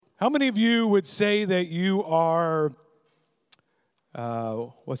How many of you would say that you are,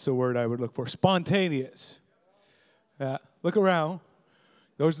 what's the word I would look for? Spontaneous. Look around.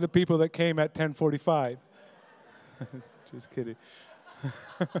 Those are the people that came at 10:45. Just kidding.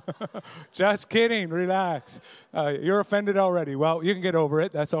 Just kidding. Relax. You're offended already. Well, you can get over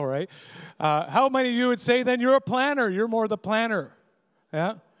it. That's all right. How many of you would say then you're a planner? You're more the planner.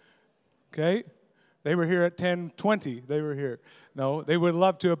 Yeah? Okay. They were here at 10:20. They were here. No, they would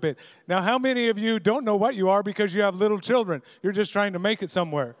love to have been. Now, how many of you don't know what you are because you have little children? You're just trying to make it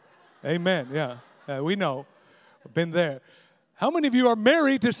somewhere. Amen. Yeah. We know. I've been there. How many of you are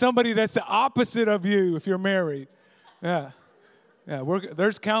married to somebody that's the opposite of you if you're married? Yeah. Yeah.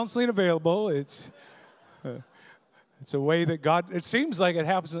 There's counseling available. It's a way that God, it seems like it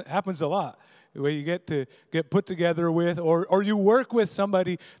happens a lot. The way you get put together with, or you work with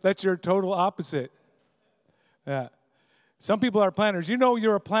somebody that's your total opposite. Yeah. Some people are planners. You know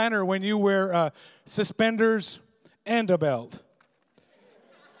you're a planner when you wear suspenders and a belt.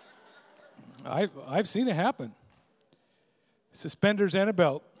 I've seen it happen. Suspenders and a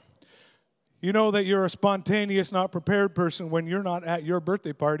belt. You know that you're a spontaneous, not prepared person when you're not at your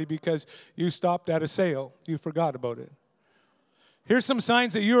birthday party because you stopped at a sale. You forgot about it. Here's some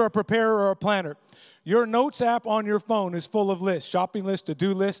signs that you're a preparer or a planner. Your notes app on your phone is full of lists, shopping lists,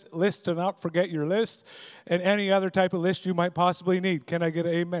 to-do lists to not forget your list, and any other type of list you might possibly need. Can I get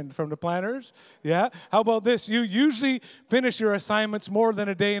an amen from the planners? Yeah? How about this? You usually finish your assignments more than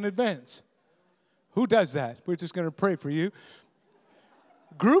a day in advance. Who does that? We're just going to pray for you.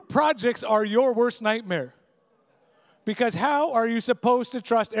 Group projects are your worst nightmare. Because how are you supposed to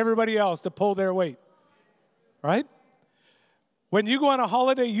trust everybody else to pull their weight? Right? When you go on a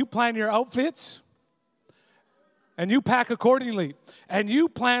holiday, you plan your outfits. And you pack accordingly. And you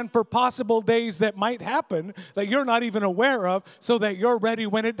plan for possible days that might happen that you're not even aware of so that you're ready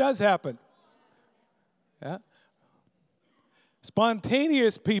when it does happen. Yeah?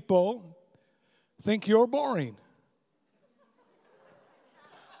 Spontaneous people think you're boring.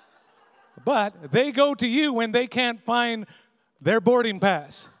 But they go to you when they can't find their boarding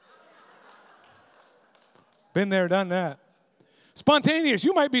pass. Been there, done that. Spontaneous.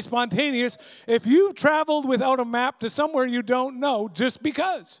 You might be spontaneous if you've traveled without a map to somewhere you don't know just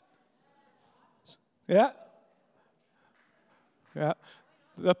because. Yeah? Yeah.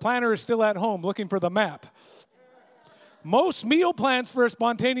 The planner is still at home looking for the map. Most meal plans for a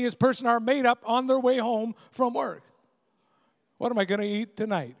spontaneous person are made up on their way home from work. What am I going to eat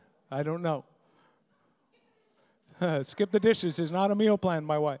tonight? I don't know. Skip the dishes is not a meal plan,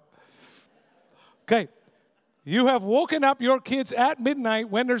 my wife. Okay. You have woken up your kids at midnight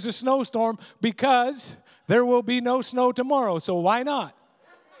when there's a snowstorm because there will be no snow tomorrow, so why not?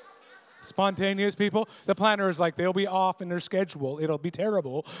 Spontaneous people. The planner is like, they'll be off in their schedule. It'll be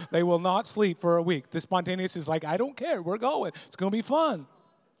terrible. They will not sleep for a week. The spontaneous is like, I don't care. We're going. It's going to be fun.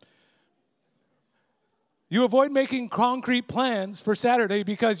 You avoid making concrete plans for Saturday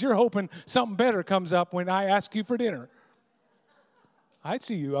because you're hoping something better comes up when I ask you for dinner. I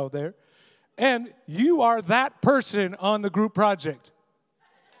see you out there. And you are that person on the group project.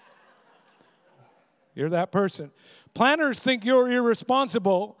 You're that person. Planners think you're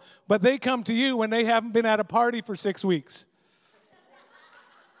irresponsible, but they come to you when they haven't been at a party for 6 weeks.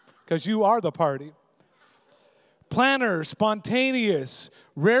 Because you are the party. Planner, spontaneous.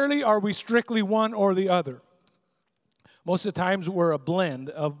 Rarely are we strictly one or the other. Most of the times we're a blend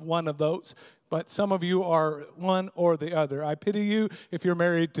of one of those. But some of you are one or the other. I pity you if you're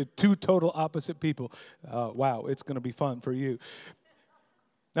married to two total opposite people. Wow, it's going to be fun for you.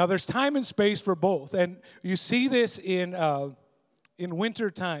 Now, there's time and space for both. And you see this in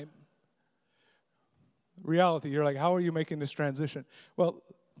winter time. Reality, you're like, how are you making this transition? Well,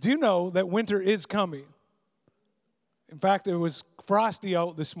 do you know that winter is coming? In fact, it was frosty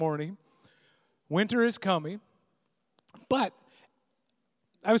out this morning. Winter is coming. But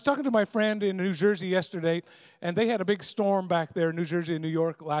I was talking to my friend in New Jersey yesterday, and they had a big storm back there in New Jersey and New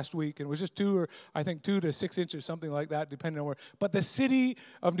York last week. And it was just 2 to 6 inches, something like that, depending on where. But the city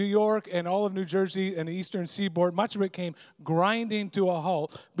of New York and all of New Jersey and the eastern seaboard, much of it came grinding to a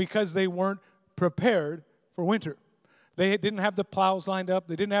halt because they weren't prepared for winter. They didn't have the plows lined up.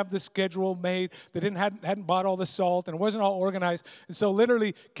 They didn't have the schedule made. They hadn't bought all the salt, and it wasn't all organized. And so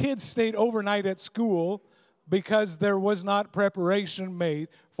literally, kids stayed overnight at school because there was not preparation made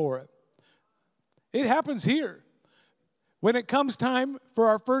for it. It happens here. When it comes time for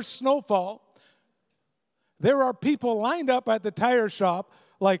our first snowfall, there are people lined up at the tire shop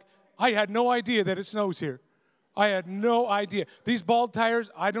like, I had no idea that it snows here. I had no idea. These bald tires,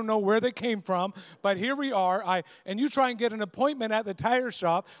 I don't know where they came from, but here we are. And you try and get an appointment at the tire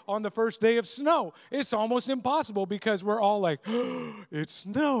shop on the first day of snow. It's almost impossible because we're all like, oh, it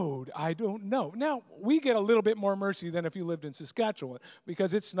snowed. I don't know. Now, we get a little bit more mercy than if you lived in Saskatchewan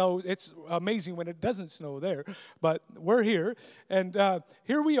because it snows. It's amazing when it doesn't snow there. But we're here, and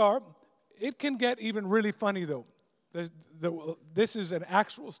here we are. It can get even really funny, though. This is an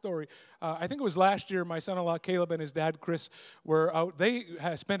actual story. I think it was last year, my son-in-law Caleb and his dad Chris were out. They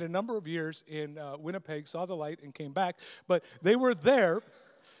had spent a number of years in Winnipeg, saw the light, and came back. But they were there,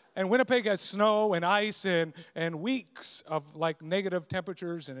 and Winnipeg has snow and ice and weeks of like negative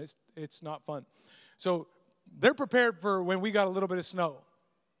temperatures, and it's not fun. So they're prepared for when we got a little bit of snow.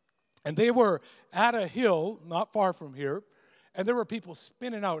 And they were at a hill not far from here, and there were people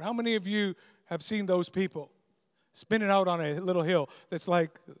spinning out. How many of you have seen those people? Spinning out on a little hill that's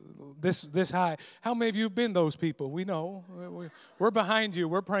like this high. How many of you have been those people? We know. We're behind you.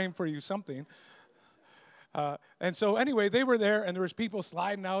 We're praying for you, something. And so anyway, they were there, and there was people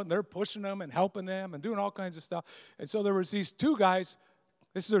sliding out, and they're pushing them and helping them and doing all kinds of stuff. And so there was these two guys,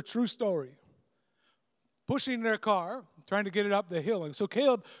 this is a true story, pushing their car, trying to get it up the hill. And so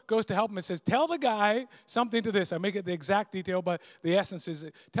Caleb goes to help him and says, tell the guy something to this. I make it the exact detail, but the essence is,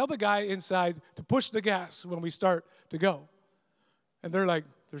 tell the guy inside to push the gas when we start to go. And they're like,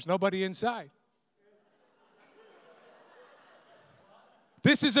 there's nobody inside.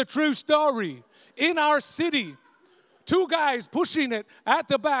 This is a true story. In our city, two guys pushing it at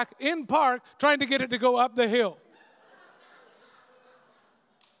the back in park, trying to get it to go up the hill.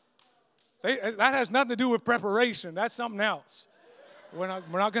 That has nothing to do with preparation. That's something else. We're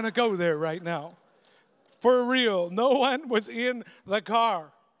not going to go there right now. For real, no one was in the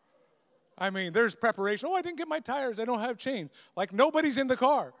car. I mean, there's preparation. Oh, I didn't get my tires. I don't have chains. Like, nobody's in the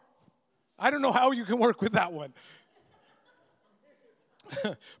car. I don't know how you can work with that one.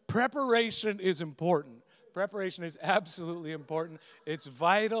 Preparation is important. Preparation is absolutely important. It's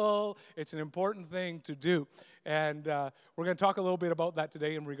vital. It's an important thing to do. And we're going to talk a little bit about that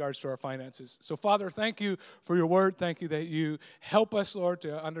today in regards to our finances. So, Father, thank you for your word. Thank you that you help us, Lord,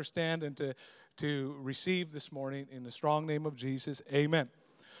 to understand and to receive this morning in the strong name of Jesus. Amen.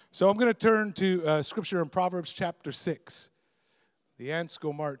 So I'm going to turn to Scripture in Proverbs chapter 6. The ants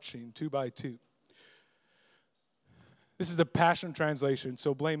go marching 2 by 2. This is the Passion Translation,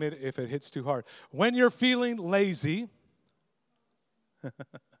 so blame it if it hits too hard. When you're feeling lazy,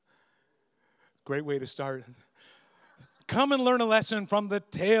 great way to start. Come and learn a lesson from the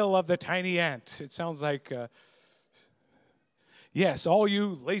tale of the tiny ant. It sounds like, yes, all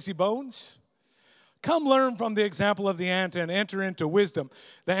you lazy bones, come learn from the example of the ant and enter into wisdom.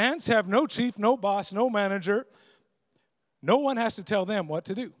 The ants have no chief, no boss, no manager. No one has to tell them what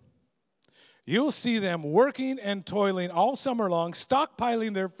to do. You'll see them working and toiling all summer long,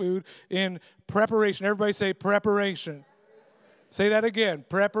 stockpiling their food in preparation. Everybody say preparation. Say that again,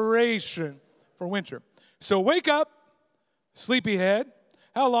 preparation for winter. So wake up, sleepyhead.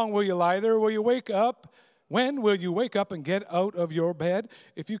 How long will you lie there? Will you wake up? When will you wake up and get out of your bed?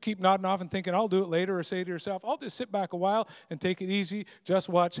 If you keep nodding off and thinking, I'll do it later, or say to yourself, I'll just sit back a while and take it easy, just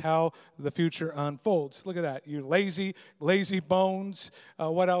watch how the future unfolds. Look at that. You lazy bones.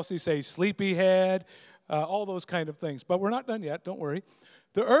 What else do you say? Sleepyhead. All those kind of things. But we're not done yet. Don't worry.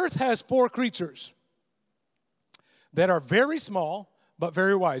 The earth has 4 creatures that are very small but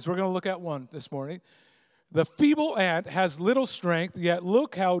very wise. We're going to look at one this morning. The feeble ant has little strength, yet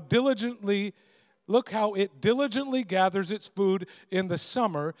look how it diligently gathers its food in the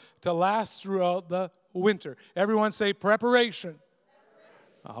summer to last throughout the winter. Everyone say preparation.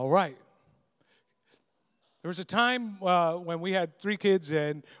 All right. There was a time when we had 3 kids,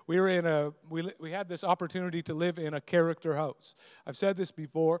 and we had this opportunity to live in a character house. I've said this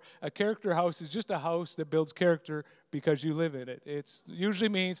before. A character house is just a house that builds character because you live in it. It usually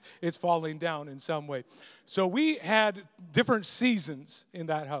means it's falling down in some way. So we had different seasons in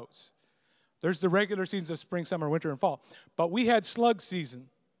that house. There's the regular seasons of spring, summer, winter, and fall. But we had slug season,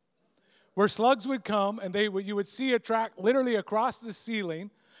 where slugs would come, and you would see a track literally across the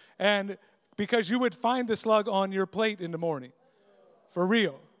ceiling, and because you would find the slug on your plate in the morning. For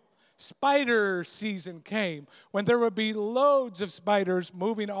real. Spider season came, when there would be loads of spiders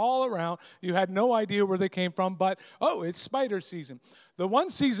moving all around. You had no idea where they came from, but, it's spider season. The one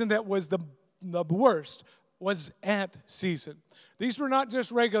season that was the worst was ant season. These were not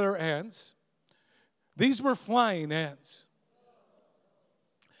just regular ants. These were flying ants.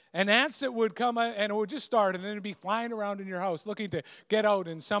 And ants that would come and it would just start and then it'd be flying around in your house looking to get out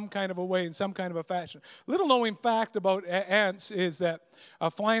in some kind of a way, in some kind of a fashion. Little knowing fact about ants is that,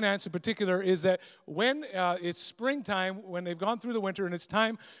 flying ants in particular, is that when it's springtime, when they've gone through the winter and it's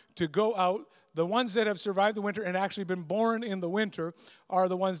time to go out, the ones that have survived the winter and actually been born in the winter are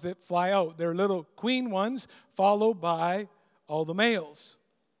the ones that fly out. They're little queen ones followed by all the males.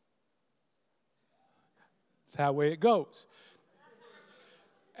 That's how way it goes.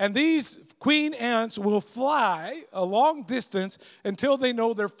 And these queen ants will fly a long distance until they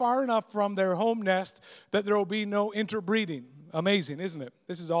know they're far enough from their home nest that there will be no interbreeding. Amazing, isn't it?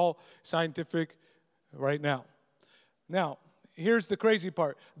 This is all scientific right now. Now, here's the crazy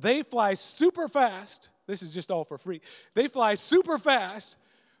part. They fly super fast. This is just all for free. They fly super fast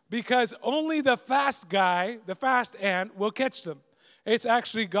because only the fast guy, the fast ant, will catch them. It's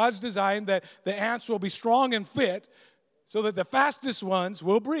actually God's design that the ants will be strong and fit so that the fastest ones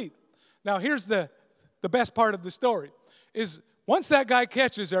will breed. Now, here's the best part of the story, is once that guy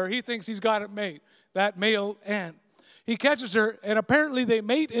catches her, he thinks he's got it made, that male ant. He catches her, and apparently they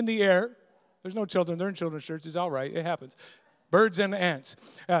mate in the air. There's no children. They're in children's shirts. It's all right. It happens. Birds and ants.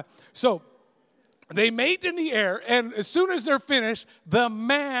 So they mate in the air, and as soon as they're finished, the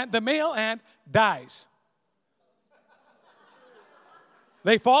male ant dies.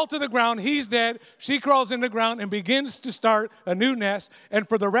 They fall to the ground. He's dead. She crawls in the ground and begins to start a new nest, and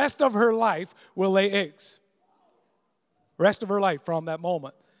for the rest of her life will lay eggs. Rest of her life from that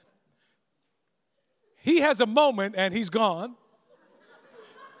moment. He has a moment, and he's gone.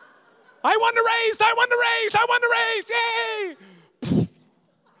 I won the race. I won the race. I won the race. Yay!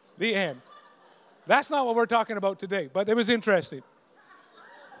 The end. That's not what we're talking about today, but it was interesting.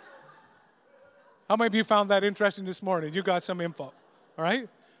 How many of you found that interesting this morning? You got some info. All right?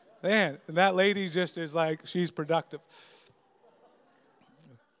 Man, and that lady just is like, she's productive.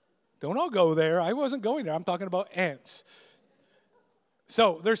 Don't all go there. I wasn't going there. I'm talking about ants.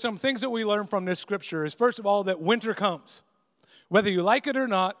 So there's some things that we learn from this scripture is, first of all, that winter comes. Whether you like it or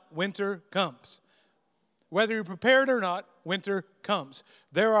not, winter comes. Whether you're prepared or not, winter comes.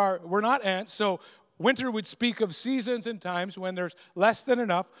 We're not ants, so winter would speak of seasons and times when there's less than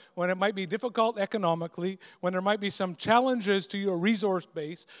enough, when it might be difficult economically, when there might be some challenges to your resource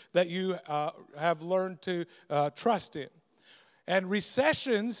base that you have learned to trust in. And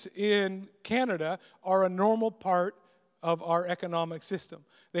recessions in Canada are a normal part of our economic system.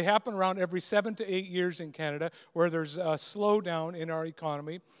 They happen around every 7 to 8 years in Canada, where there's a slowdown in our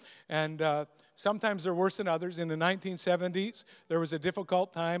economy. And sometimes they're worse than others. In the 1970s, there was a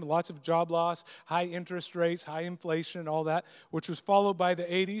difficult time, lots of job loss, high interest rates, high inflation, all that, which was followed by the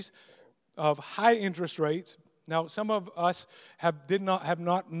 80s of high interest rates. Now, some of us have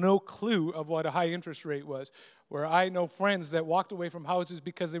no clue of what a high interest rate was, where I know friends that walked away from houses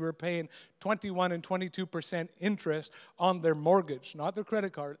because they were paying 21 and 22% interest on their mortgage, not their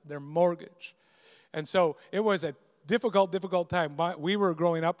credit card, their mortgage. And so it was a difficult time. We were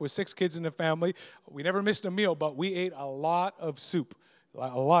growing up with 6 kids in the family. We never missed a meal, but we ate a lot of soup,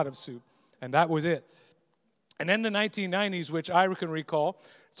 and that was it. And then the 1990s, which I can recall,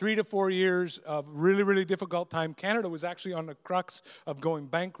 3 to 4 years of really, really difficult time. Canada was actually on the crux of going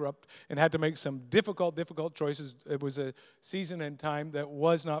bankrupt and had to make some difficult choices. It was a season and time that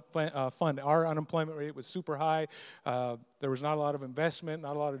was not fun. Our unemployment rate was super high. There was not a lot of investment,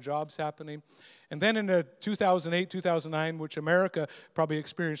 not a lot of jobs happening. And then in the 2008, 2009, which America probably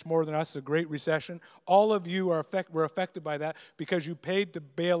experienced more than us, a Great Recession, all of you were affected by that because you paid to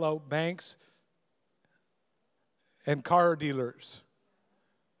bail out banks and car dealers.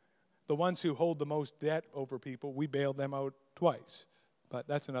 The ones who hold the most debt over people, we bailed them out twice. But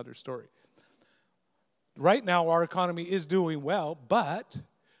that's another story. Right now, our economy is doing well, but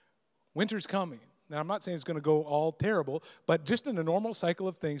winter's coming. Now, I'm not saying it's going to go all terrible, but just in the normal cycle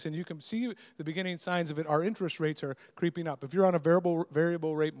of things, and you can see the beginning signs of it, our interest rates are creeping up. If you're on a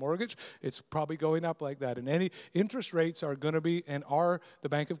variable rate mortgage, it's probably going up like that. And any interest rates are going to be, and the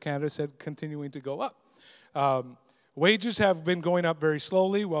Bank of Canada said, continuing to go up. Wages have been going up very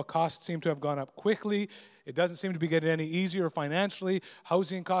slowly, while costs seem to have gone up quickly. It doesn't seem to be getting any easier financially.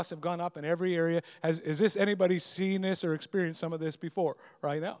 Housing costs have gone up in every area. Is anybody seen this or experienced some of this before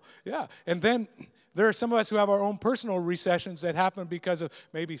right now? Yeah. And then there are some of us who have our own personal recessions that happen because of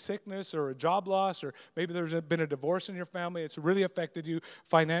maybe sickness or a job loss, or maybe there's been a divorce in your family. It's really affected you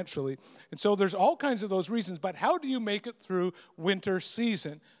financially. And so there's all kinds of those reasons. But how do you make it through winter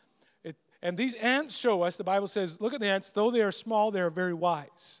season? And these ants show us, the Bible says, look at the ants, though they are small, they are very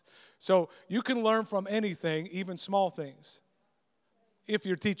wise. So you can learn from anything, even small things, if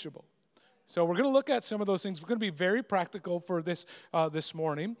you're teachable. So we're going to look at some of those things. We're going to be very practical for this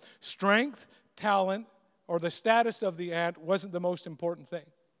morning. Strength, talent, or the status of the ant wasn't the most important thing.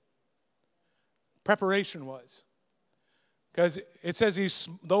 Preparation was. Because it says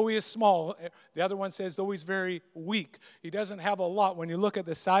though he is small, the other one says though he's very weak. He doesn't have a lot. When you look at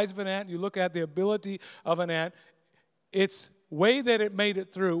the size of an ant, you look at the ability of an ant, its way that it made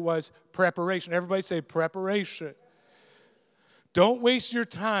it through was preparation. Everybody say preparation. Don't waste your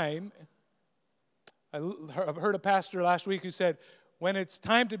time. I heard a pastor last week who said, when it's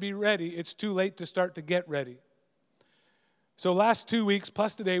time to be ready, it's too late to start to get ready. So last 2 weeks,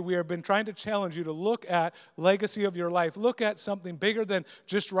 plus today, we have been trying to challenge you to look at legacy of your life. Look at something bigger than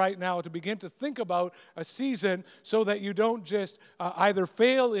just right now, to begin to think about a season so that you don't just either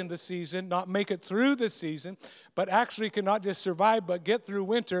fail in the season, not make it through the season, but actually can not just survive, but get through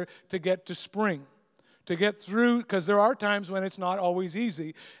winter to get to spring. To get through, because there are times when it's not always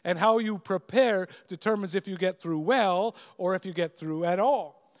easy. And how you prepare determines if you get through well or if you get through at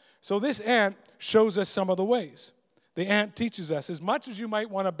all. So this ant shows us some of the ways. The ant teaches us, as much as you might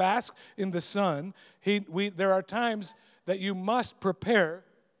want to bask in the sun, there are times that you must prepare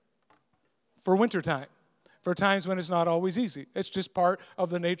for wintertime, for times when it's not always easy. It's just part of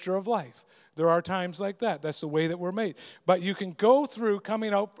the nature of life. There are times like that. That's the way that we're made. But you can go through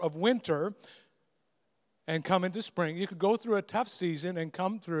coming out of winter and come into spring. You could go through a tough season and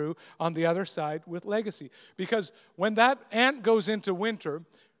come through on the other side with legacy. Because when that ant goes into winter,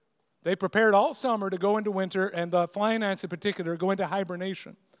 they prepared all summer to go into winter, and the flying ants in particular go into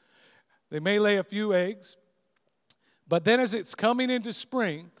hibernation. They may lay a few eggs, but then as it's coming into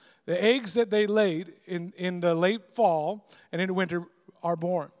spring, the eggs that they laid in the late fall and into winter are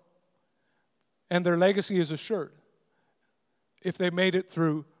born. And their legacy is assured if they made it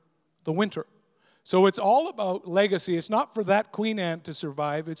through the winter. So it's all about legacy. It's not for that queen ant to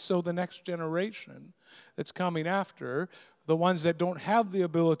survive. It's so the next generation that's coming after, the ones that don't have the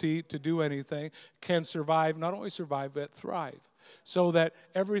ability to do anything, can survive, not only survive, but thrive. So that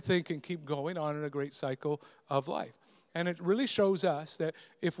everything can keep going on in a great cycle of life. And it really shows us that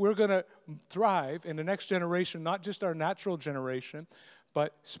if we're going to thrive in the next generation, not just our natural generation,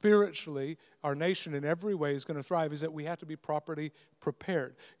 but spiritually, our nation in every way is going to thrive, is that we have to be properly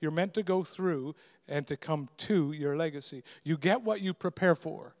prepared. You're meant to go through and to come to your legacy. You get what you prepare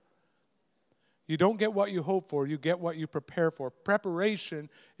for. You don't get what you hope for, you get what you prepare for. Preparation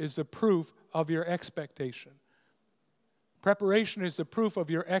is the proof of your expectation. Preparation is the proof of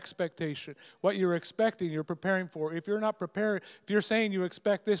your expectation. What you're expecting, you're preparing for. If you're not preparing, if you're saying you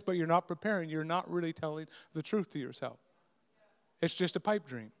expect this but you're not preparing, you're not really telling the truth to yourself. It's just a pipe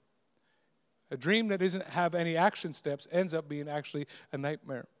dream. A dream that doesn't have any action steps ends up being actually a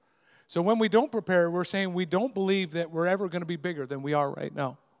nightmare. So when we don't prepare, we're saying we don't believe that we're ever going to be bigger than we are right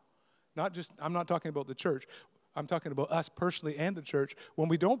now. I'm not talking about the church. I'm talking about us personally and the church. When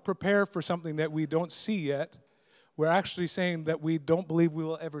we don't prepare for something that we don't see yet, we're actually saying that we don't believe we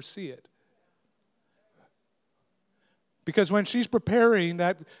will ever see it. Because when she's preparing,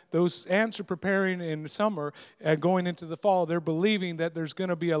 those ants are preparing in summer and going into the fall, they're believing that there's going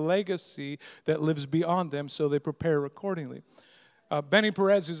to be a legacy that lives beyond them, so they prepare accordingly. Benny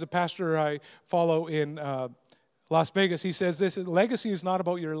Perez is a pastor I follow in Las Vegas. He says this: legacy is not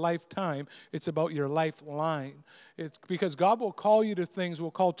about your lifetime, it's about your lifeline. It's because God will call you to things,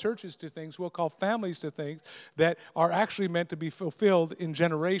 will call churches to things, will call families to things that are actually meant to be fulfilled in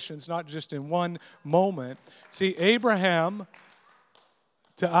generations, not just in one moment. See, Abraham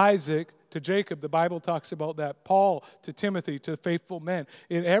to Isaac to Jacob, the Bible talks about that. Paul to Timothy, to faithful men.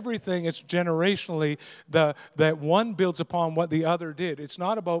 In everything, it's generationally that one builds upon what the other did. It's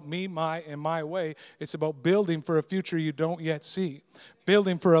not about me, my, and my way. It's about building for a future you don't yet see.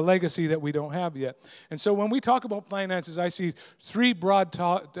 Building for a legacy that we don't have yet. And so when we talk about finances, I see three broad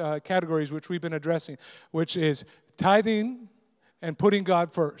categories which we've been addressing, which is tithing and putting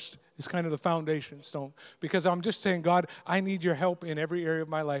God first. Is kind of the foundation stone, because I'm just saying, God, I need your help in every area of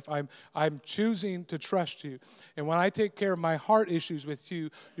my life. I'm choosing to trust you. And when I take care of my heart issues with you,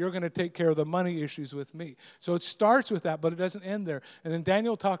 you're going to take care of the money issues with me. So it starts with that, but it doesn't end there. And then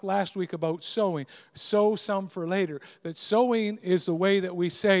Daniel talked last week about sowing. Sow some for later. That sowing is the way that we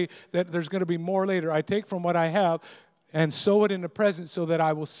say that there's going to be more later. I take from what I have and sow it in the present so that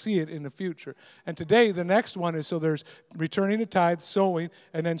I will see it in the future. And today, the next one is, so there's returning the tithe, sowing,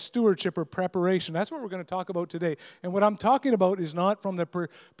 and then stewardship or preparation. That's what we're going to talk about today. And what I'm talking about is not from the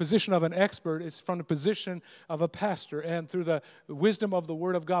position of an expert. It's from the position of a pastor and through the wisdom of the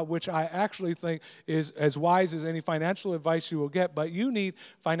Word of God, which I actually think is as wise as any financial advice you will get. But you need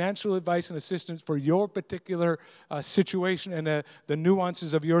financial advice and assistance for your particular situation and the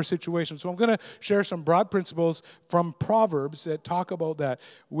nuances of your situation. So I'm going to share some broad principles from Proverbs that talk about that.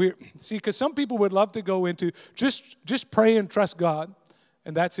 See, because some people would love to go into just pray and trust God,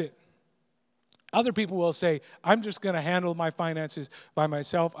 and that's it. Other people will say, I'm just going to handle my finances by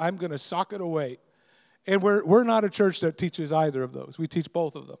myself. I'm going to sock it away. And we're not a church that teaches either of those. We teach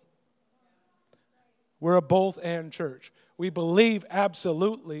both of them. We're a both and church. We believe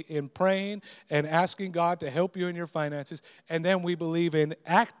absolutely in praying and asking God to help you in your finances, and then we believe in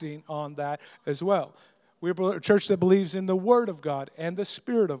acting on that as well. We're a church that believes in the Word of God and the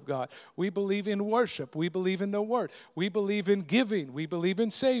Spirit of God. We believe in worship. We believe in the Word. We believe in giving. We believe in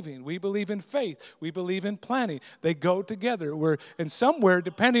saving. We believe in faith. We believe in planning. They go together. And somewhere,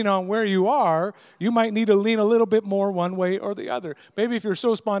 depending on where you are, you might need to lean a little bit more one way or the other. Maybe if you're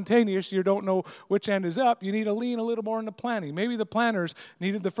so spontaneous you don't know which end is up, you need to lean a little more into planning. Maybe the planners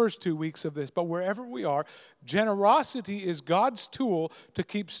needed the first 2 weeks of this. But wherever we are, generosity is God's tool to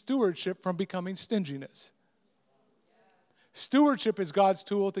keep stewardship from becoming stinginess. Stewardship is God's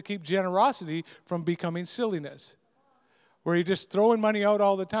tool to keep generosity from becoming silliness, where you're just throwing money out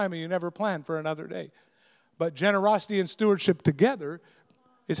all the time and you never plan for another day. But generosity and stewardship together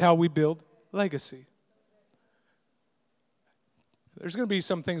is how we build legacy. There's going to be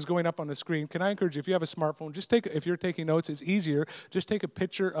some things going up on the screen. Can I encourage you, if you have a smartphone, if you're taking notes, it's easier. Just take a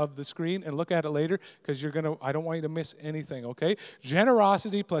picture of the screen and look at it later, because I don't want you to miss anything, okay?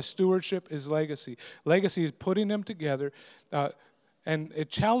 Generosity plus stewardship is legacy. Legacy is putting them together, and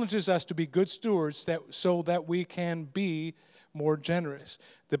it challenges us to be good stewards so that we can be more generous.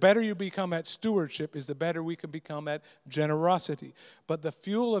 The better you become at stewardship is the better we can become at generosity. But the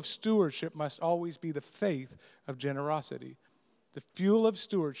fuel of stewardship must always be the faith of generosity. The fuel of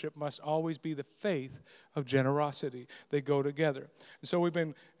stewardship must always be the faith of generosity. They go together. And so we've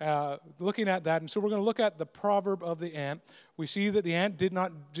been looking at that. And so we're going to look at the proverb of the ant. We see that the ant did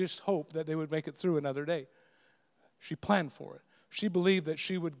not just hope that they would make it through another day. She planned for it. She believed that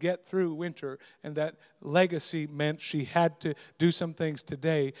she would get through winter, and that legacy meant she had to do some things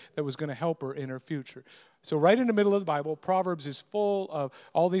today that was going to help her in her future. So right in the middle of the Bible, Proverbs is full of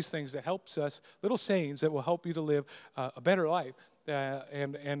all these things that helps us, little sayings that will help you to live a better life.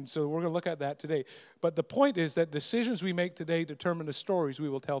 And so we're going to look at that today. But the point is that decisions we make today determine the stories we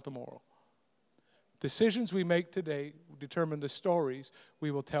will tell tomorrow. Decisions we make today determine the stories we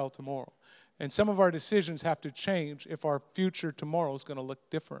will tell tomorrow. And some of our decisions have to change if our future tomorrow is going to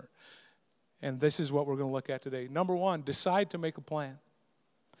look different. And this is what we're going to look at today. Number one, decide to make a plan.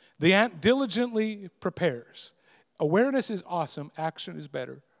 The ant diligently prepares. Awareness is awesome. Action is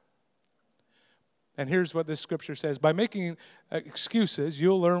better. And here's what this scripture says. By making excuses,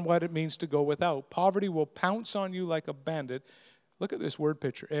 you'll learn what it means to go without. Poverty will pounce on you like a bandit. Look at this word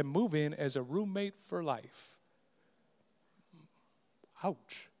picture. And move in as a roommate for life.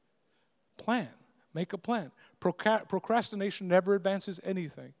 Ouch. Plan. Make a plan. Procrastination never advances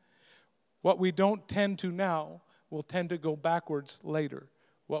anything. What we don't tend to now will tend to go backwards later.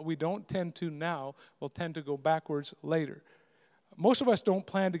 What we don't tend to now will tend to go backwards later. Most of us don't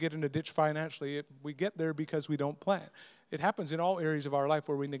plan to get in a ditch financially. We get there because we don't plan. It happens in all areas of our life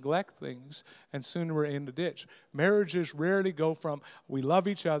where we neglect things, and soon we're in the ditch. Marriages rarely go from we love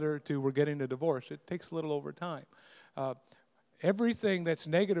each other to we're getting a divorce. It takes a little over time. Everything that's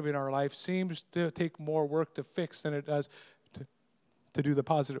negative in our life seems to take more work to fix than it does to do the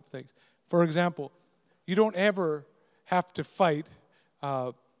positive things. For example, you don't ever have to fight.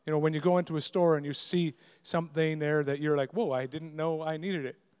 When you go into a store and you see something there that you're like, whoa, I didn't know I needed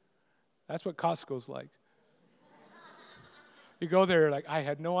it. That's what Costco's like. You go there like, I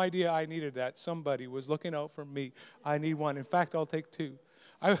had no idea I needed that. Somebody was looking out for me. I need one. In fact, I'll take two.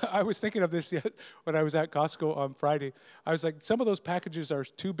 I was thinking of this when I was at Costco on Friday. I was like, some of those packages are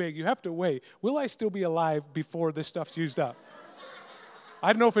too big. You have to weigh. Will I still be alive before this stuff's used up?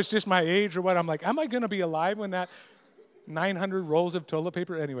 I don't know if it's just my age or what. I'm like, am I going to be alive when that 900 rolls of toilet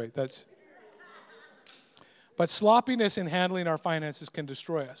paper? Anyway, But sloppiness in handling our finances can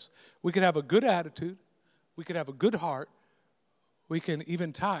destroy us. We could have a good attitude. We could have a good heart. We can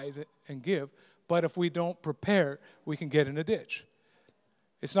even tithe and give. But if we don't prepare, we can get in a ditch.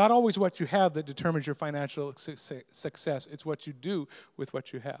 It's not always what you have that determines your financial success. It's what you do with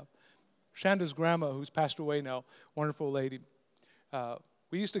what you have. Shanda's grandma, who's passed away now, wonderful lady,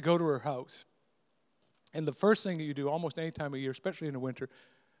 we used to go to her house. And the first thing that you do almost any time of year, especially in the winter,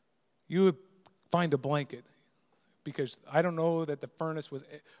 you would find a blanket. Because I don't know that the furnace was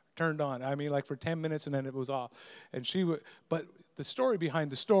turned on. I mean, like for 10 minutes and then it was off. And but the story behind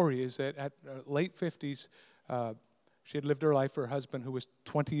the story is that at late 50s, she had lived her life for her husband, who was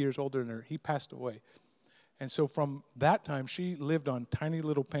 20 years older than her. He passed away. And so from that time, she lived on tiny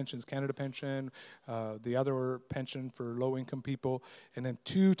little pensions, Canada Pension, the other pension for low-income people, and then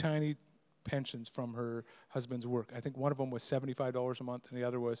 2 tiny pensions from her husband's work. I think one of them was $75 a month, and the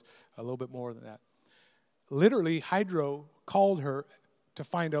other was a little bit more than that. Literally, Hydro called her to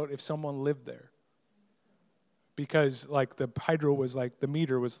find out if someone lived there. Because, like, the Hydro was like, the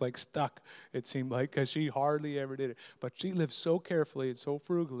meter was like stuck, it seemed like, because she hardly ever did it. But she lived so carefully and so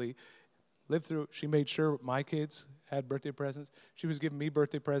frugally, she made sure my kids had birthday presents. She was giving me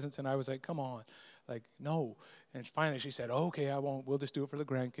birthday presents, and I was like, come on. Like, no. And finally she said, okay, I won't. We'll just do it for the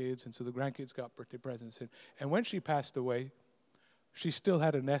grandkids. And so the grandkids got birthday presents. And when she passed away, she still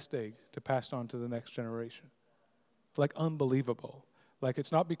had a nest egg to pass on to the next generation. Like, unbelievable. Like,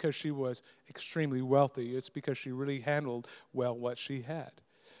 it's not because she was extremely wealthy. It's because she really handled well what she had.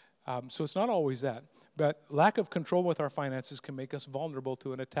 So it's not always that. But lack of control with our finances can make us vulnerable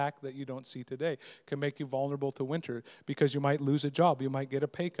to an attack that you don't see today. Can make you vulnerable to winter because you might lose a job. You might get a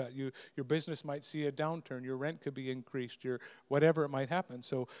pay cut. Your business might see a downturn. Your rent could be increased. Whatever it might happen.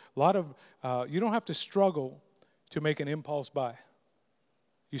 So you don't have to struggle to make an impulse buy.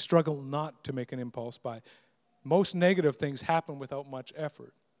 You struggle not to make an impulse buy. Most negative things happen without much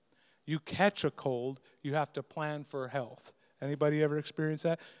effort. You catch a cold, you have to plan for health. Anybody ever experienced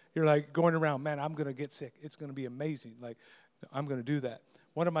that? You're like going around, man, I'm going to get sick. It's going to be amazing. Like, I'm going to do that.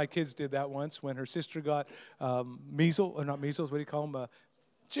 One of my kids did that once when her sister got measles, or not measles, what do you call them?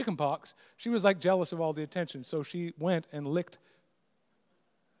 Chicken pox. She was like jealous of all the attention. So she went and licked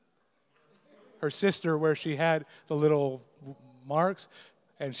her sister where she had the little marks,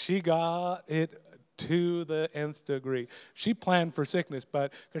 and she got it to the nth degree. She planned for sickness,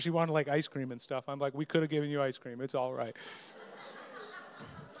 but because she wanted like ice cream and stuff. I'm like, we could have given you ice cream. It's all right.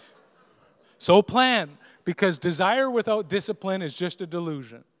 So plan, because desire without discipline is just a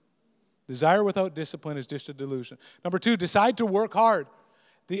delusion. Desire without discipline is just a delusion. Number 2, decide to work hard.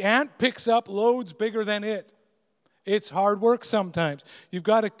 The ant picks up loads bigger than it. It's hard work sometimes. You've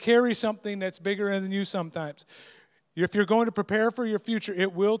got to carry something that's bigger than you sometimes. If you're going to prepare for your future,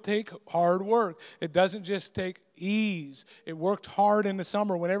 it will take hard work. It doesn't just take ease. It worked hard in the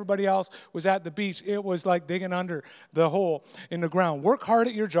summer when everybody else was at the beach. It was like digging under the hole in the ground. Work hard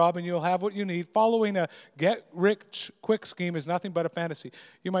at your job and you'll have what you need. Following a get-rich-quick scheme is nothing but a fantasy.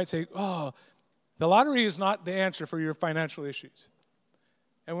 You might say, oh, the lottery is not the answer for your financial issues.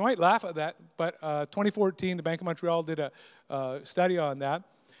 And we might laugh at that, but 2014, the Bank of Montreal did a study on that.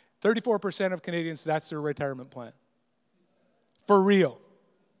 34% of Canadians, that's their retirement plan. For real.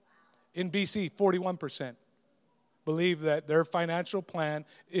 In BC, 41% believe that their financial plan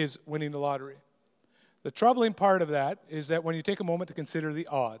is winning the lottery. The troubling part of that is that when you take a moment to consider the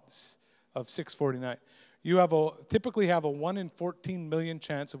odds of 649, you typically have a 1 in 14 million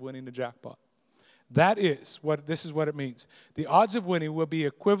chance of winning the jackpot. This is what it means. The odds of winning will be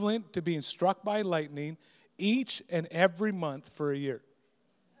equivalent to being struck by lightning each and every month for a year.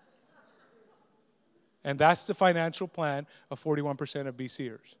 And that's the financial plan of 41% of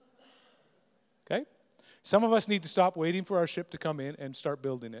BCers. Okay? Some of us need to stop waiting for our ship to come in and start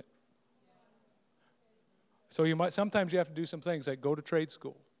building it. So sometimes you have to do some things like go to trade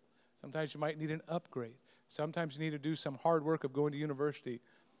school. Sometimes you might need an upgrade. Sometimes you need to do some hard work of going to university.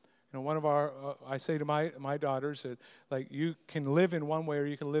 You know, I say to my daughters that, like, you can live in one way or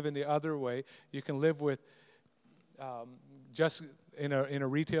you can live in the other way. You can live with just in a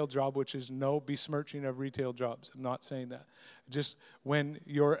retail job, which is no besmirching of retail jobs. I'm not saying that. Just when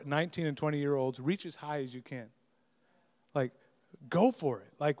you're 19 and 20-year-olds, reach as high as you can. Like, go for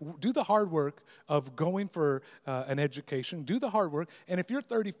it. Like, do the hard work of going for an education. Do the hard work. And if you're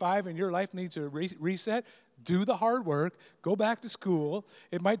 35 and your life needs a reset, do the hard work. Go back to school.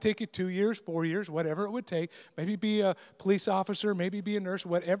 It might take you 2 years, 4 years, whatever it would take. Maybe be a police officer, maybe be a nurse,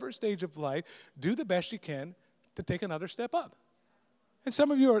 whatever stage of life. Do the best you can to take another step up. And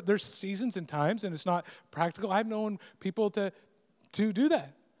some of you there's seasons and times, and it's not practical. I've known people to do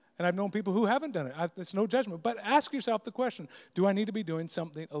that. And I've known people who haven't done it. It's no judgment. But ask yourself the question, do I need to be doing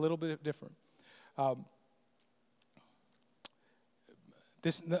something a little bit different? And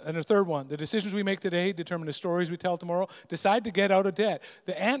the third one, the decisions we make today determine the stories we tell tomorrow. Decide to get out of debt.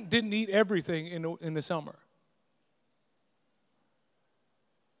 The ant didn't eat everything in the summer.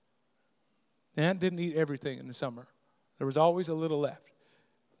 The ant didn't eat everything in the summer. There was always a little left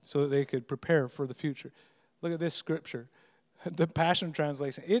so that they could prepare for the future. Look at this scripture, the Passion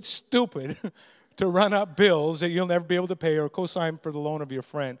Translation. It's stupid to run up bills that you'll never be able to pay or co-sign for the loan of your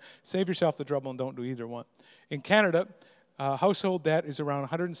friend. Save yourself the trouble and don't do either one. In Canada, household debt is around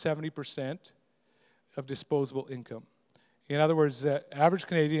 170% of disposable income. In other words, the average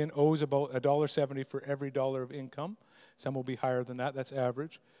Canadian owes about $1.70 for every dollar of income. Some will be higher than that. That's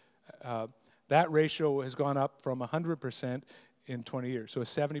average. That ratio has gone up from 100% in 20 years, so a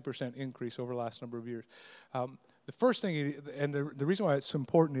 70% increase over the last number of years. The first thing, and the reason why it's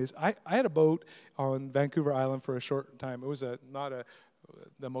important is I had a boat on Vancouver Island for a short time. It was not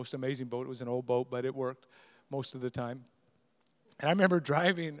the most amazing boat. It was an old boat, but it worked most of the time. And I remember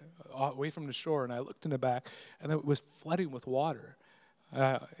driving away from the shore, and I looked in the back, and it was flooding with water.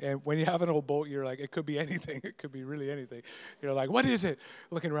 And when you have an old boat, you're like, it could be anything. It could be really anything. You're like, what is it?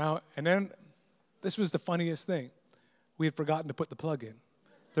 Looking around. And then this was the funniest thing. We had forgotten to put the plug in.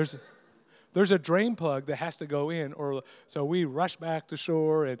 There's a drain plug that has to go in. So we rushed back to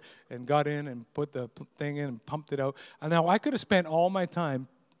shore and got in and put the thing in and pumped it out. And now I could have spent all my time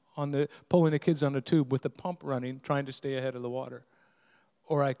pulling the kids on the tube with the pump running, trying to stay ahead of the water.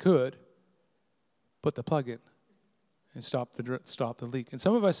 Or I could put the plug in and stop the leak. And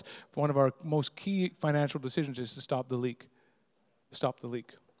some of us, one of our most key financial decisions is to stop the leak. Stop the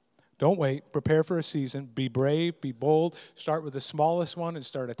leak. Don't wait. Prepare for a season. Be brave. Be bold. Start with the smallest one and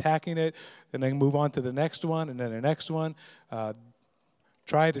start attacking it, and then move on to the next one and then the next one.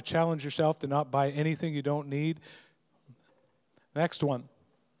 Try to challenge yourself to not buy anything you don't need. Next one.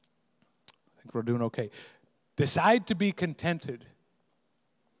 I think we're doing okay. Decide to be contented.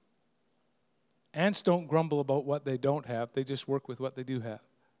 Ants don't grumble about what they don't have. They just work with what they do have.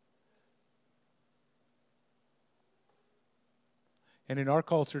 And in our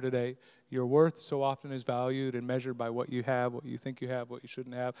culture today, your worth so often is valued and measured by what you have, what you think you have, what you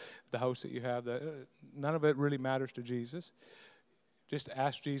shouldn't have, the house that you have. None of it really matters to Jesus. Just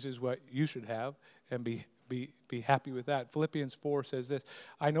ask Jesus what you should have and be happy with that. Philippians 4 says this,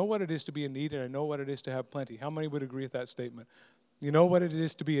 I know what it is to be in need and I know what it is to have plenty. How many would agree with that statement? You know what it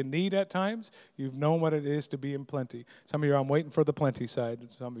is to be in need at times. You've known what it is to be in plenty. Some of you, I'm waiting for the plenty side.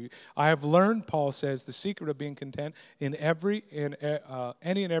 Some of you, I have learned, Paul says, the secret of being content in any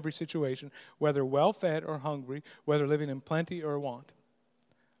and every situation, whether well-fed or hungry, whether living in plenty or want.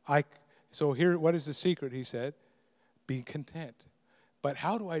 So here, what is the secret? He said, be content. But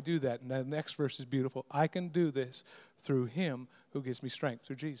how do I do that? And the next verse is beautiful. I can do this through Him who gives me strength,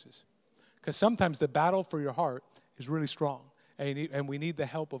 through Jesus. Because sometimes the battle for your heart is really strong. And we need the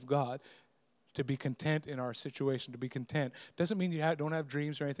help of God to be content in our situation, to be content. Doesn't mean you don't have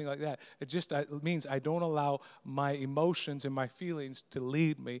dreams or anything like that. It just means I don't allow my emotions and my feelings to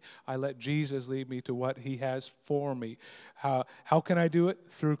lead me. I let Jesus lead me to what He has for me. How can I do it?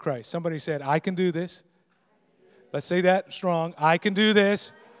 Through Christ. Somebody said, I can do this. Let's say that strong. I can do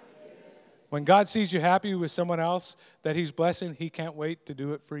this. When God sees you happy with someone else that He's blessing, He can't wait to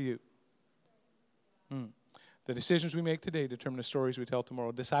do it for you. The decisions we make today determine the stories we tell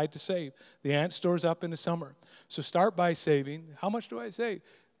tomorrow. Decide to save. The ant stores up in the summer. So start by saving. How much do I save?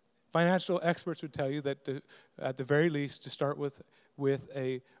 Financial experts would tell you that at the very least to start with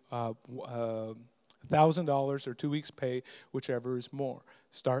a $1,000 or 2 weeks' pay, whichever is more.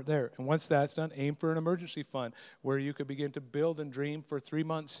 Start there. And once that's done, aim for an emergency fund where you could begin to build and dream for 3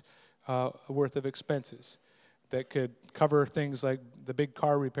 months' worth of expenses that could cover things like the big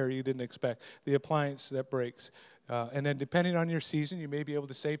car repair you didn't expect, the appliance that breaks. And then depending on your season, you may be able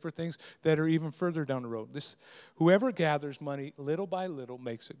to save for things that are even further down the road. Whoever gathers money little by little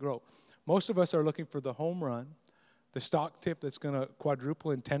makes it grow. Most of us are looking for the home run, the stock tip that's going to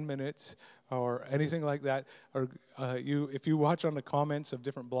quadruple in 10 minutes or anything like that. Or if you watch on the comments of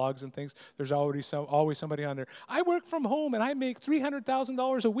different blogs and things, there's always somebody on there. I work from home and I make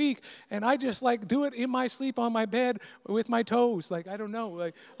 $300,000 a week and I just do it in my sleep on my bed with my toes. I don't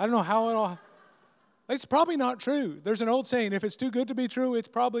know how it all. It's probably not true. There's an old saying, if it's too good to be true, it's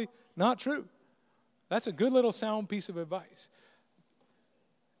probably not true. That's a good little sound piece of advice.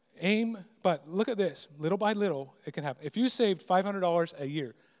 But look at this. Little by little, it can happen. If you saved $500 a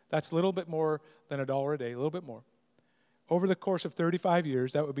year, that's a little bit more than $1 a day, a little bit more. Over the course of 35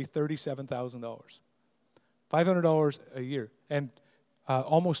 years, that would be $37,000. $500 a year. And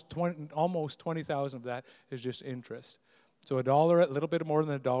almost $20,000 of that is just interest. So $1, a little bit more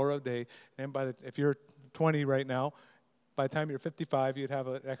than $1 a day. And if you're 20 right now, by the time you're 55, you'd have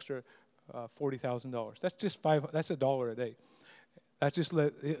an extra $40,000. That's just that's $1 a day. That just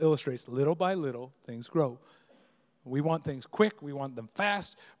illustrates little by little things grow. We want things quick, we want them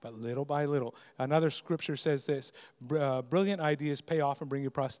fast, but little by little. Another scripture says this, brilliant ideas pay off and bring you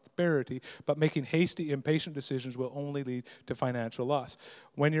prosperity, but making hasty, impatient decisions will only lead to financial loss.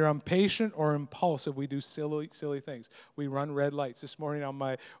 When you're impatient or impulsive, we do silly things. We run red lights. This morning on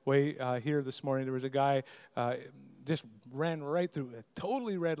my way here this morning, there was a guy just ran right through a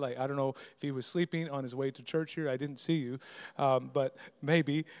totally red light. I don't know if he was sleeping on his way to church here. I didn't see you, but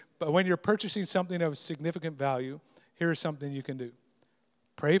maybe. But when you're purchasing something of significant value, here's something you can do.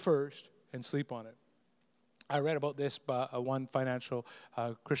 Pray first and sleep on it. I read about this by one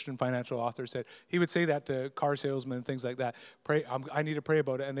Christian financial author said he would say that to car salesmen and things like that. I need to pray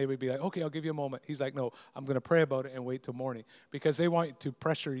about it. And they would be like, okay, I'll give you a moment. He's like, no, I'm going to pray about it and wait till morning because they want to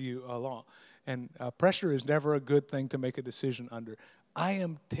pressure you along. And pressure is never a good thing to make a decision under. I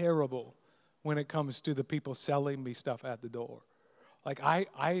am terrible when it comes to the people selling me stuff at the door. Like I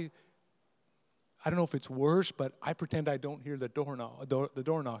don't know if it's worse, but I pretend I don't hear the door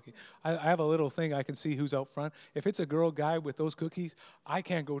knocking. I have a little thing I can see who's out front. If it's a girl, guy with those cookies, I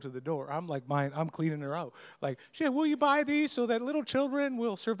can't go to the door. I'm like mine. I'm cleaning her out. Like, shit, will you buy these so that little children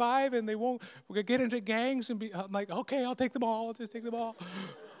will survive and they won't get into gangs and be? I'm like, okay, I'll take them all. I'll just take them all.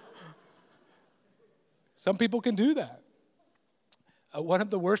 Some people can do that. One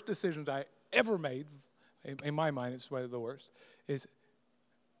of the worst decisions I ever made, in my mind, it's one of the worst, is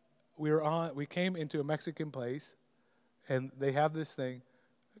we came into a Mexican place, and they have this thing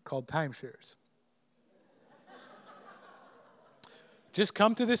called timeshares. Just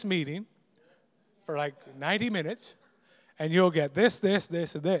come to this meeting for like 90 minutes, and you'll get this, this,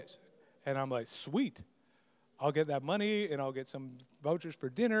 this, and this. And I'm like, sweet. I'll get that money, and I'll get some vouchers for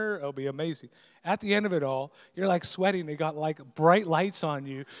dinner. It'll be amazing. At the end of it all, you're like sweating. They got like bright lights on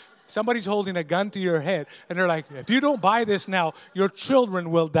you. Somebody's holding a gun to your head, and they're like, if you don't buy this now, your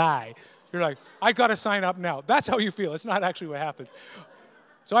children will die. You're like, I got to sign up now. That's how you feel. It's not actually what happens.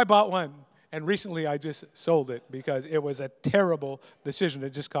 So I bought one, and recently I just sold it because it was a terrible decision.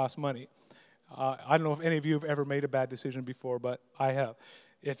 It just cost money. I don't know if any of you have ever made a bad decision before, but I have.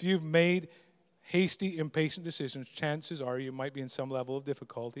 If you've made hasty, impatient decisions, chances are you might be in some level of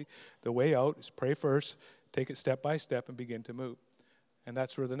difficulty. The way out is pray first, take it step by step, and begin to move. And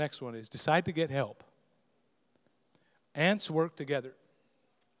that's where the next one is. Decide to get help. Ants work together.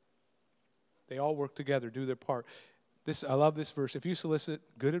 They all work together, do their part. I love this verse. If you solicit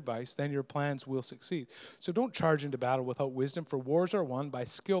good advice, then your plans will succeed. So don't charge into battle without wisdom, for wars are won by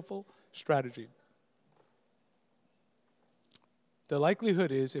skillful strategy. The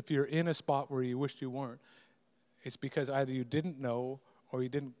likelihood is if you're in a spot where you wished you weren't, it's because either you didn't know or you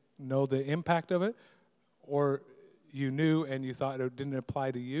didn't know the impact of it, or you knew and you thought it didn't apply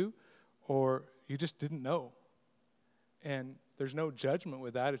to you, or you just didn't know. And there's no judgment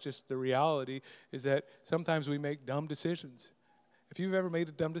with that. It's just the reality is that sometimes we make dumb decisions. If you've ever made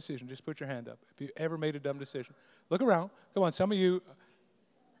a dumb decision, just put your hand up. If you ever made a dumb decision, look around. Come on, some of you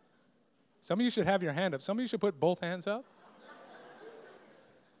should have your hand up. Some of you should put both hands up.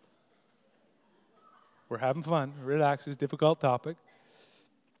 We're having fun. Relax. It's a difficult topic.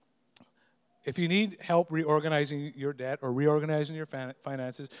 If you need help reorganizing your debt or reorganizing your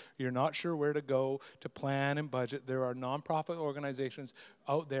finances, you're not sure where to go to plan and budget, there are nonprofit organizations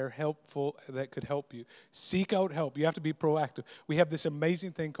out there helpful that could help you. Seek out help. You have to be proactive. We have this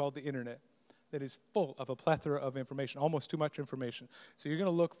amazing thing called the internet that is full of a plethora of information, almost too much information. So you're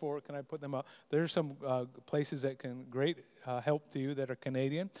going to look for, can I put them up? There's some places that can great help to you that are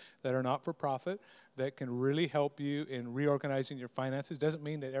Canadian, that are not for profit, that can really help you in reorganizing your finances. Doesn't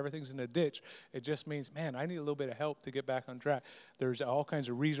mean that everything's in a ditch. It just means, man, I need a little bit of help to get back on track. There's all kinds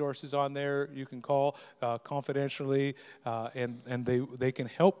of resources on there you can call confidentially, and they can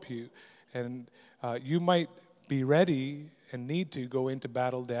help you. And you might be ready and need to go into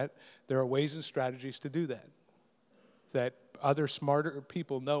battle debt. There are ways and strategies to do that other smarter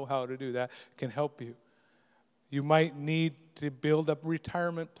people know how to do that, can help you. You might need to build up a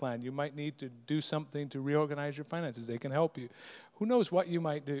retirement plan. You might need to do something to reorganize your finances. They can help you. Who knows what you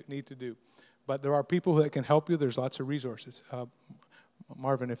might need to do. But there are people that can help you. There's lots of resources.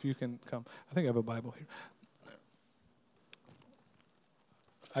 Marvin, if you can come. I think I have a Bible here.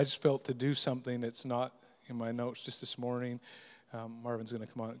 I just felt to do something that's not in my notes just this morning. Marvin's going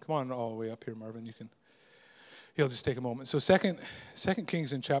to come on. Come on all the way up here, Marvin. He'll just take a moment. So Second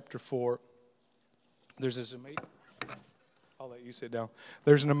Kings in chapter 4. There's this amazing. I'll let you sit down.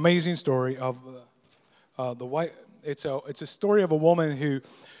 There's an amazing story of the wife. It's a story of a woman who.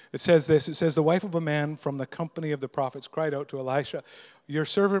 It says this. It says the wife of a man from the company of the prophets cried out to Elisha, "Your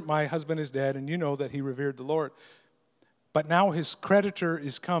servant, my husband, is dead, and you know that he revered the Lord. But now his creditor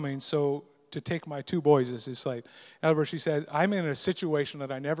is coming, so to take my 2 boys as his slave. In other words, she said, I'm in a situation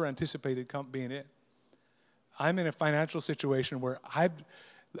that I never anticipated being in. I'm in a financial situation where I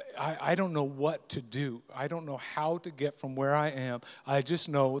don't know what to do. I don't know how to get from where I am. I just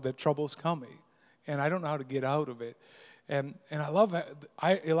know that trouble's coming, and I don't know how to get out of it. And I love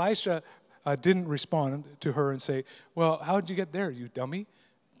Elisha didn't respond to her and say, well, how did you get there, you dummy?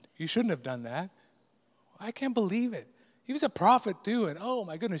 You shouldn't have done that. I can't believe it. He was a prophet too, and oh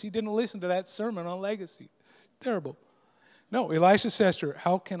my goodness, he didn't listen to that sermon on legacy. Terrible. No, Elisha says to her,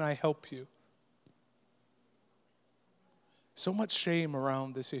 how can I help you? So much shame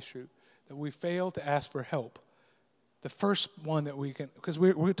around this issue that we fail to ask for help. The first one that we can, because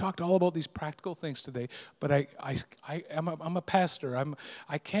we talked all about these practical things today, but I'm a pastor.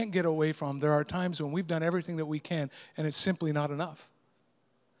 I can't get away from, there are times when we've done everything that we can, and it's simply not enough.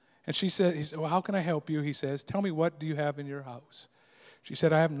 And he said, well, how can I help you? He says, tell me, what do you have in your house? She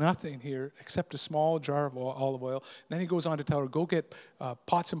said, I have nothing here except a small jar of olive oil. And then he goes on to tell her, go get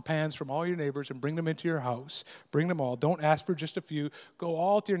pots and pans from all your neighbors and bring them into your house. Bring them all. Don't ask for just a few. Go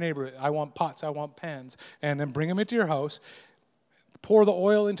all to your neighbor. I want pots. I want pans. And then bring them into your house. Pour the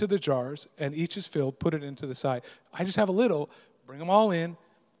oil into the jars, and each is filled. Put it into the side. I just have a little. Bring them all in.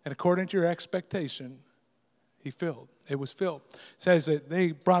 And according to your expectation, he filled. It was filled. It says that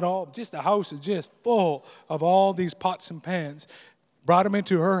they brought just the house is just full of all these pots and pans. Brought them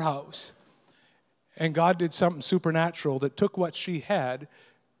into her house. And God did something supernatural that took what she had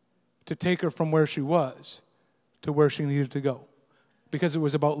to take her from where she was to where she needed to go. Because it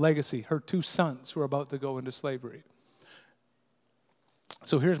was about legacy. Her 2 sons were about to go into slavery.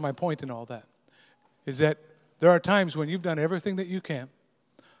 So here's my point in all that. Is that there are times when you've done everything that you can.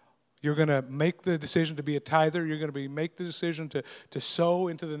 You're going to make the decision to be a tither. You're going to make the decision to sow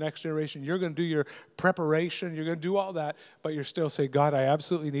into the next generation. You're going to do your preparation. You're going to do all that. But you're still saying, God, I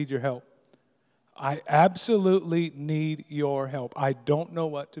absolutely need your help. I absolutely need your help. I don't know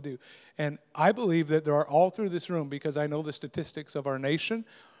what to do. And I believe that there are all through this room, because I know the statistics of our nation,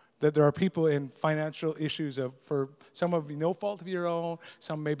 that there are people in financial issues for some of you, no fault of your own.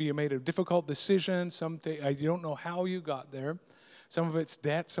 Some maybe you made a difficult decision. Some you don't know how you got there. Some of it's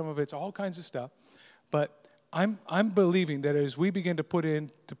debt, some of it's all kinds of stuff. But I'm believing that as we begin to put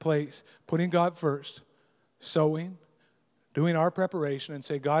into place, putting God first, sowing, doing our preparation, and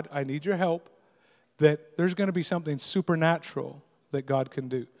say, God, I need your help, that there's going to be something supernatural that God can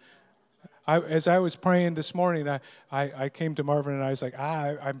do. As I was praying this morning, I came to Marvin and I was like,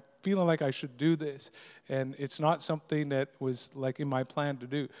 I'm feeling like I should do this. And it's not something that was like in my plan to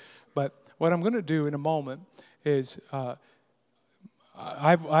do. But what I'm going to do in a moment is...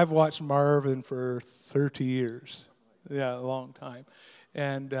 I've watched Marvin for 30 years. Yeah, a long time.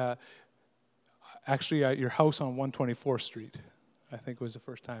 And actually, your house on 124th Street, I think was the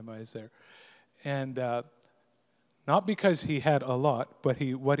first time I was there. And not because he had a lot, but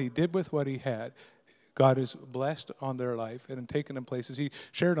what he did with what he had, God has blessed on their life and taken them places. He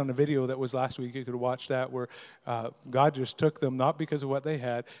shared on a video that was last week, you could watch that, where God just took them, not because of what they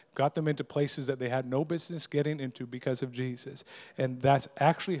had, got them into places that they had no business getting into because of Jesus. And that's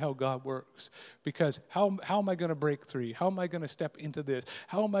actually how God works. Because how am I going to break free? How am I going to step into this?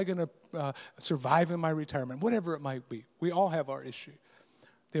 How am I going to survive in my retirement? Whatever it might be. We all have our issue.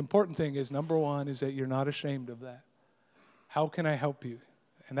 The important thing is, number one, is that you're not ashamed of that. How can I help you?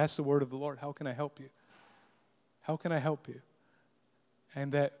 And that's the word of the Lord. How can I help you? How can I help you?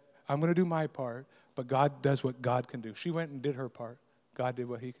 And that I'm going to do my part, but God does what God can do. She went and did her part. God did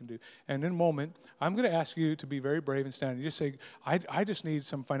what he can do. And in a moment, I'm going to ask you to be very brave and stand. You just say, I just need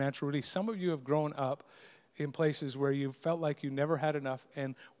some financial release. Some of you have grown up in places where you felt like you never had enough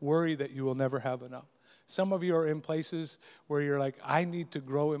and worry that you will never have enough. Some of you are in places where you're like, I need to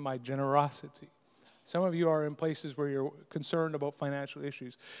grow in my generosity. Some of you are in places where you're concerned about financial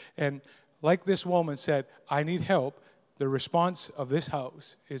issues. And like this woman said, I need help. The response of this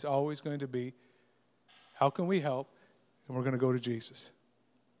house is always going to be, how can we help? And we're going to go to Jesus.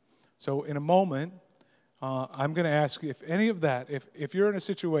 So in a moment, I'm going to ask you if any of that, if you're in a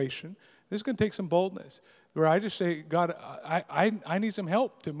situation, this is going to take some boldness, where I just say, God, I need some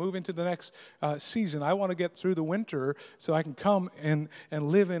help to move into the next season. I want to get through the winter so I can come and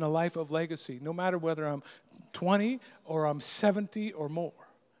live in a life of legacy, no matter whether I'm 20 or I'm 70 or more.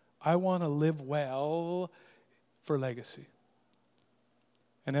 I want to live well for legacy.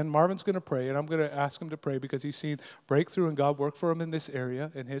 And then Marvin's going to pray, and I'm going to ask him to pray because he's seen breakthrough and God work for him in this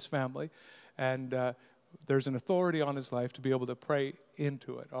area, in his family. And there's an authority on his life to be able to pray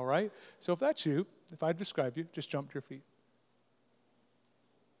into it, all right? So if that's you, if I describe you, just jump to your feet.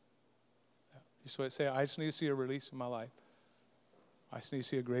 You say, I just need to see a release in my life. I just need to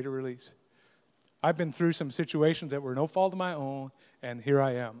see a greater release. I've been through some situations that were no fault of my own, and here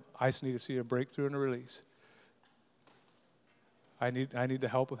I am. I just need to see a breakthrough and a release. I need the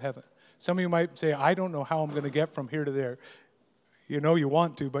help of heaven. Some of you might say, I don't know how I'm going to get from here to there. You know you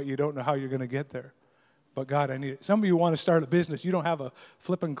want to, but you don't know how you're going to get there. But God, I need it. Some of you want to start a business. You don't have a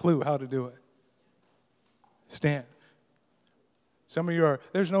flipping clue how to do it. Stand. Some of you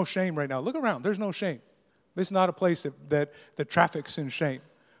there's no shame right now. Look around. There's no shame. This is not a place that traffics in shame.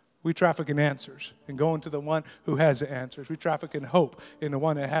 We traffic in answers and going to the one who has the answers. We traffic in hope in the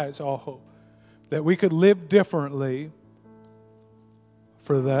one that has all hope. That we could live differently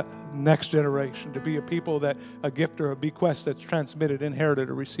for the next generation, to be a people that a gift or a bequest that's transmitted, inherited,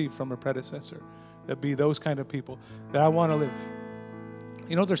 or received from a predecessor. That be those kind of people that I want to live.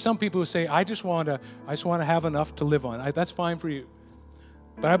 You know, there's some people who say, I just want to have enough to live on. That's fine for you.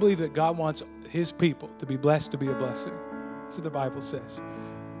 But I believe that God wants his people to be blessed, to be a blessing. That's what the Bible says.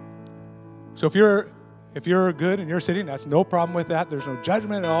 So if you're good and you're sitting, that's no problem with that. There's no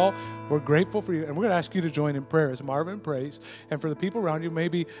judgment at all. We're grateful for you. And we're going to ask you to join in prayer as Marvin prays. And for the people around you,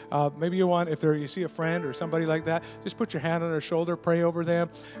 maybe you want, if you see a friend or somebody like that, just put your hand on their shoulder, pray over them,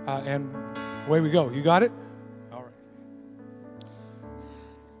 and away we go. You got it? All right.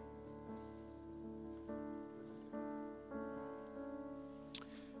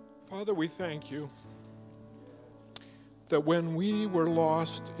 Father, we thank you that when we were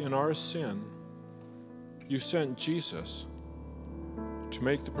lost in our sin, you sent Jesus to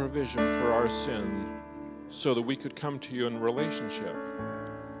make the provision for our sin so that we could come to you in relationship.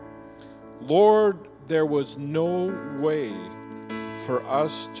 Lord, there was no way for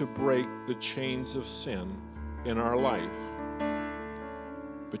us to break the chains of sin in our life,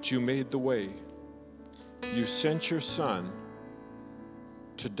 but you made the way. You sent your Son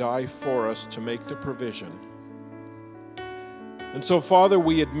to die for us, to make the provision. And so, Father,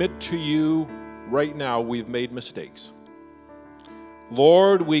 we admit to you right now we've made mistakes.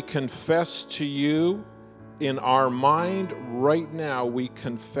 Lord, we confess to you in our mind right now, we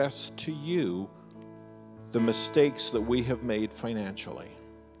confess to you the mistakes that we have made financially.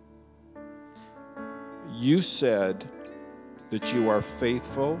 You said that you are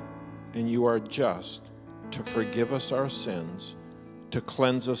faithful and you are just to forgive us our sins, to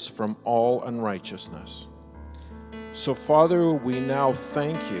cleanse us from all unrighteousness. So, Father, we now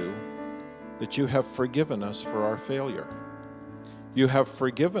thank you that you have forgiven us for our failure. You have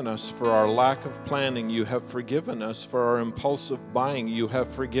forgiven us for our lack of planning. You have forgiven us for our impulsive buying. You have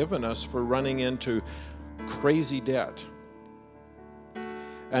forgiven us for running into crazy debt.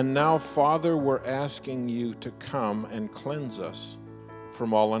 And now, Father, we're asking you to come and cleanse us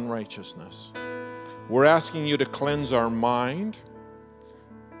from all unrighteousness. We're asking you to cleanse our mind,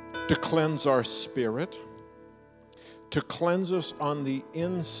 to cleanse our spirit, to cleanse us on the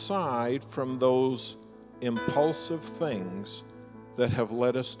inside from those impulsive things that have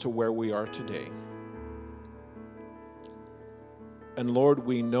led us to where we are today. And Lord,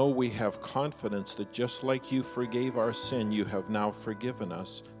 we know we have confidence that just like you forgave our sin, you have now forgiven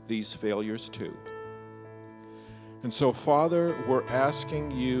us these failures too. And so, Father, we're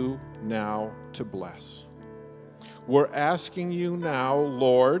asking you now to bless. We're asking you now,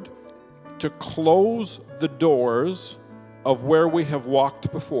 Lord, to close the doors of where we have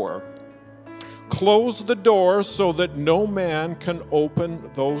walked before. Close the door so that no man can open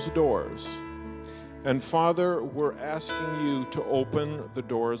those doors. And Father, we're asking you to open the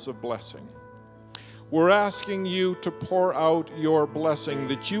doors of blessing. We're asking you to pour out your blessing,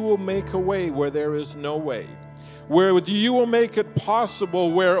 that you will make a way where there is no way, where you will make it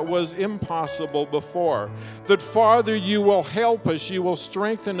possible where it was impossible before. That, Father, you will help us, you will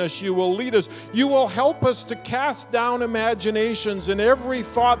strengthen us, you will lead us. You will help us to cast down imaginations and every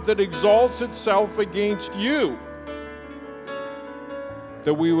thought that exalts itself against you.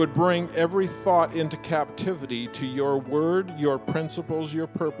 That we would bring every thought into captivity to your word, your principles, your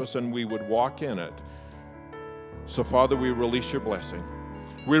purpose, and we would walk in it. So, Father, we release your blessing.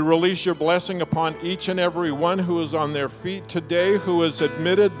 We release your blessing upon each and every one who is on their feet today, who has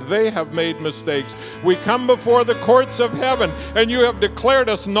admitted they have made mistakes. We come before the courts of heaven, and you have declared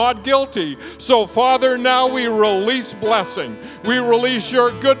us not guilty. So, Father, now we release blessing. We release your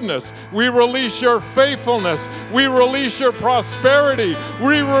goodness. We release your faithfulness. We release your prosperity.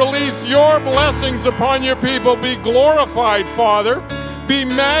 We release your blessings upon your people. Be glorified, Father. Be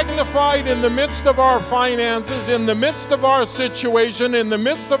magnified in the midst of our finances, in the midst of our situation, in the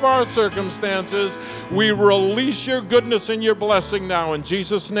midst of our circumstances. We release your goodness and your blessing now in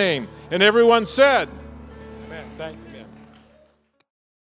Jesus' name. And everyone said,